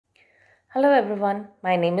Hello everyone,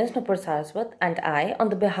 my name is Noopur Saraswat and I, on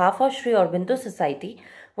the behalf of Sri Aurobindo Society,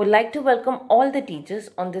 would like to welcome all the teachers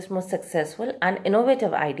on this most successful and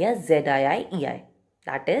innovative idea ZIIEI,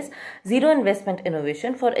 that is Zero Investment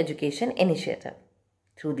Innovation for Education Initiative.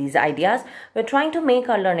 Through these ideas, we're trying to make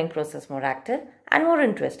our learning process more active and more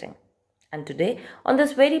interesting. And today, on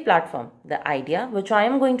this very platform, the idea which I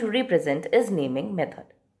am going to represent is naming method.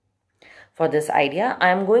 For this idea, I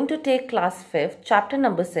am going to take class 5th, chapter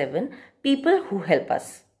number 7, People Who Help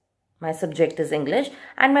Us. My subject is English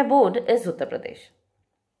and my board is Uttar Pradesh.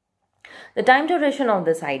 The time duration of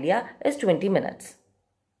this idea is 20 minutes.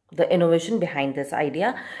 The innovation behind this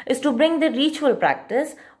idea is to bring the ritual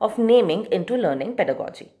practice of naming into learning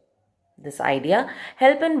pedagogy. This idea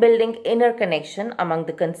helps in building inner connection among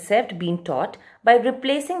the concept being taught by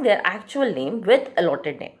replacing their actual name with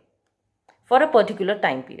allotted name for a particular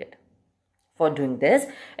time period. For doing this,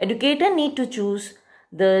 educator need to choose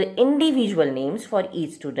the individual names for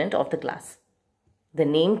each student of the class. The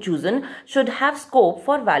name chosen should have scope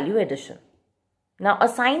for value addition. Now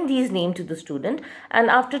assign these names to the student and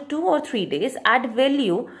after 2 or 3 days add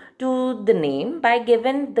value to the name by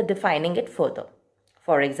defining it further.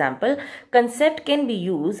 For example, concept can be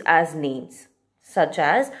used as names such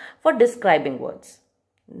as for describing words.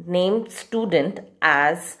 Name student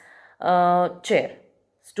as chair,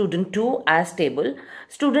 student 2 as table,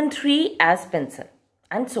 student 3 as pencil,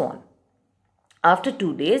 and so on. After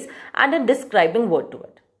 2 days, add a describing word to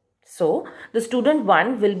it. So, the student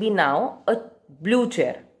 1 will be now a blue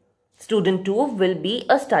chair. Student 2 will be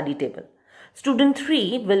a study table. Student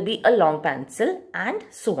 3 will be a long pencil, and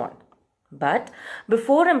so on. But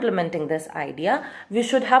before implementing this idea, we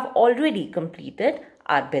should have already completed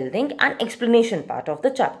our building and explanation part of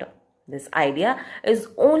the chapter. This idea is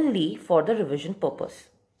only for the revision purpose.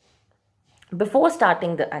 Before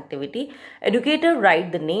starting the activity, educator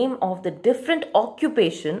write the name of the different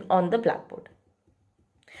occupation on the blackboard.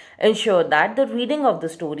 Ensure that the reading of the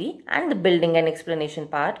story and the building and explanation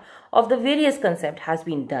part of the various concept has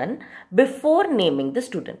been done before naming the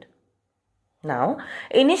student. Now,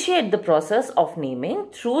 initiate the process of naming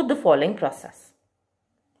through the following process.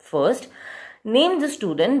 First, name the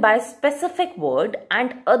student by specific word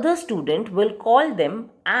and other student will call them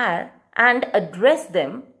and address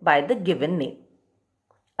them by the given name.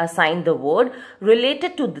 Assign the word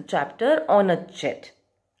related to the chapter on a chit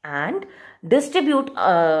and distribute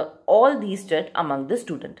all these chit among the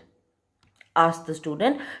student. Ask the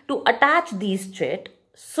student to attach these chit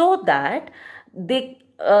so that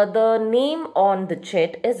the name on the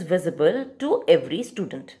chit is visible to every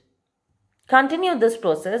student. Continue this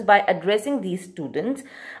process by addressing these students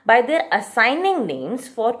by their assigning names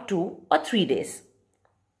for 2 or 3 days.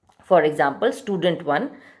 For example, student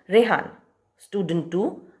 1, Rehan, student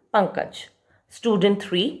 2, Pankaj, student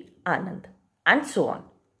 3, Anand, and so on.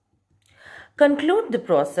 Conclude the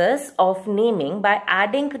process of naming by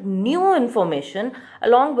adding new information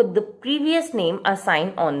along with the previous name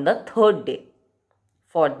assigned on the 3rd day.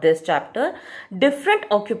 For this chapter, different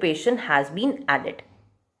occupation has been added.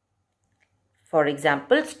 For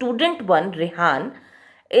example, student 1, Rehan,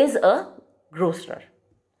 is a grocer.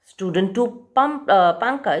 Student 2,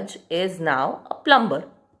 Pankaj, is now a plumber.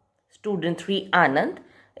 Student 3, Anand,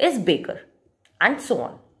 is baker, and so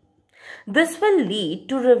on. This will lead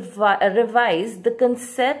to revise the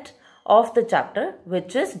concept of the chapter,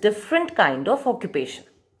 which is different kind of occupation.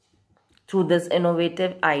 Through this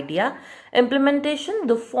innovative idea implementation,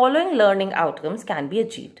 the following learning outcomes can be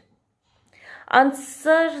achieved.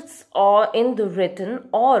 Answers are in the written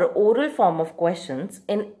or oral form of questions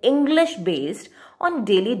in English based on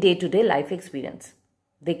daily day-to-day life experience.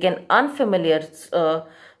 They can unfamiliar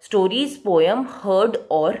stories, poem, heard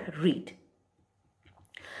or read.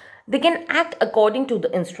 They can act according to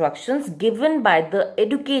the instructions given by the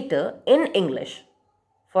educator in English.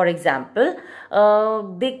 For example,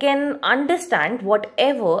 they can understand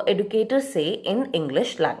whatever educators say in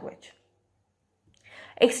English language.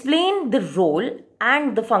 Explain the role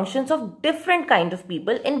and the functions of different kinds of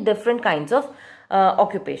people in different kinds of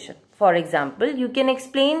occupation. For example, you can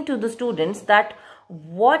explain to the students that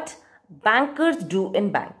what bankers do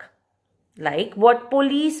in bank, like what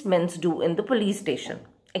policemen do in the police station,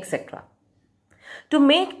 etc. To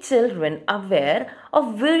make children aware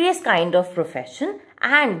of various kinds of profession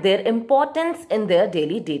and their importance in their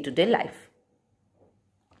daily day-to-day life.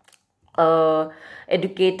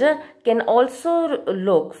 Educator can also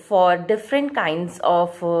look for different kinds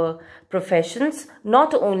of professions,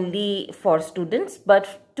 not only for students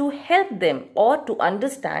but to help them or to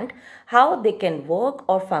understand how they can work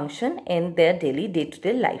or function in their daily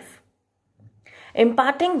day-to-day life.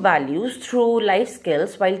 Imparting values through life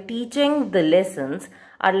skills while teaching the lessons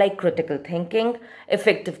are like critical thinking,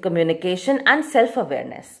 effective communication, and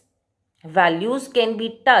self-awareness. Values can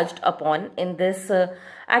be touched upon in this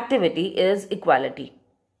activity is equality.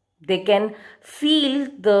 They can feel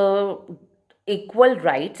the equal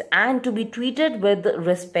rights and to be treated with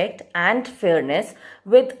respect and fairness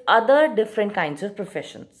with other different kinds of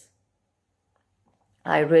professions.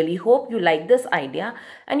 I really hope you like this idea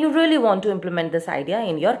and you really want to implement this idea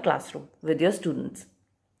in your classroom with your students.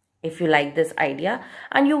 If you like this idea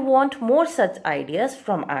and you want more such ideas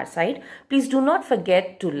from our side, please do not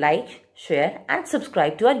forget to like, share and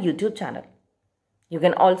subscribe to our YouTube channel. You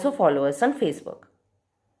can also follow us on Facebook.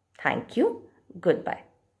 Thank you. Goodbye.